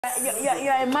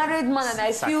You're a married man, and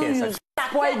I feel you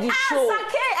spoil the show.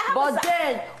 But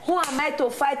then, who am I to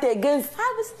fight against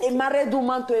a married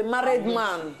woman to a married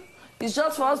man? It's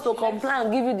just for us to comply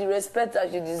and give you the respect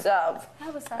that you deserve.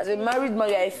 As a married man,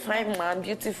 you're a fine man,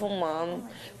 beautiful man.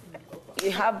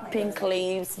 You have pink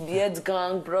lips, beard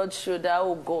gang, broad shoulder,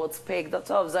 oh God, peg. That's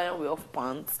how Zion we off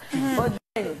pants. But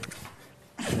then,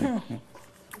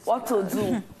 what to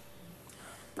do?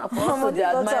 Now, for us to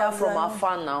admire from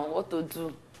afar now, what to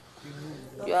do?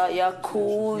 You're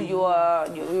cool.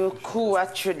 You're cool.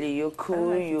 Actually, you're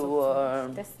cool. You are.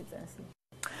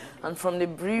 And from the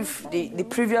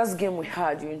previous game we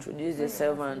had, you introduced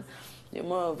yourself, and you're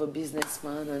more of a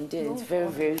businessman, and then it's very,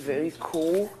 very, very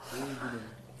cool.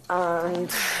 And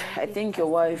I think your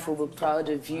wife will be proud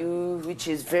of you, which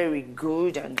is very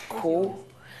good and cool.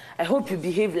 I hope you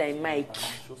behave like Mike.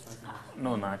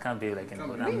 No, I can't behave like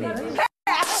anybody.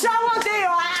 Shower day your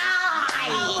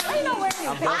eye! I know when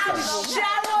you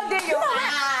shower day your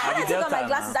eye! I take off my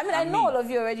glasses. I mean, I know all of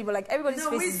you already, but like everybody's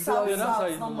face is blurry.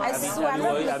 I swear, I'm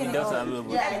not looking at all.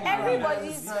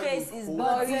 Everybody's face is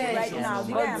blurry right now.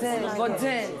 But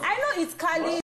then, I know it's Kali.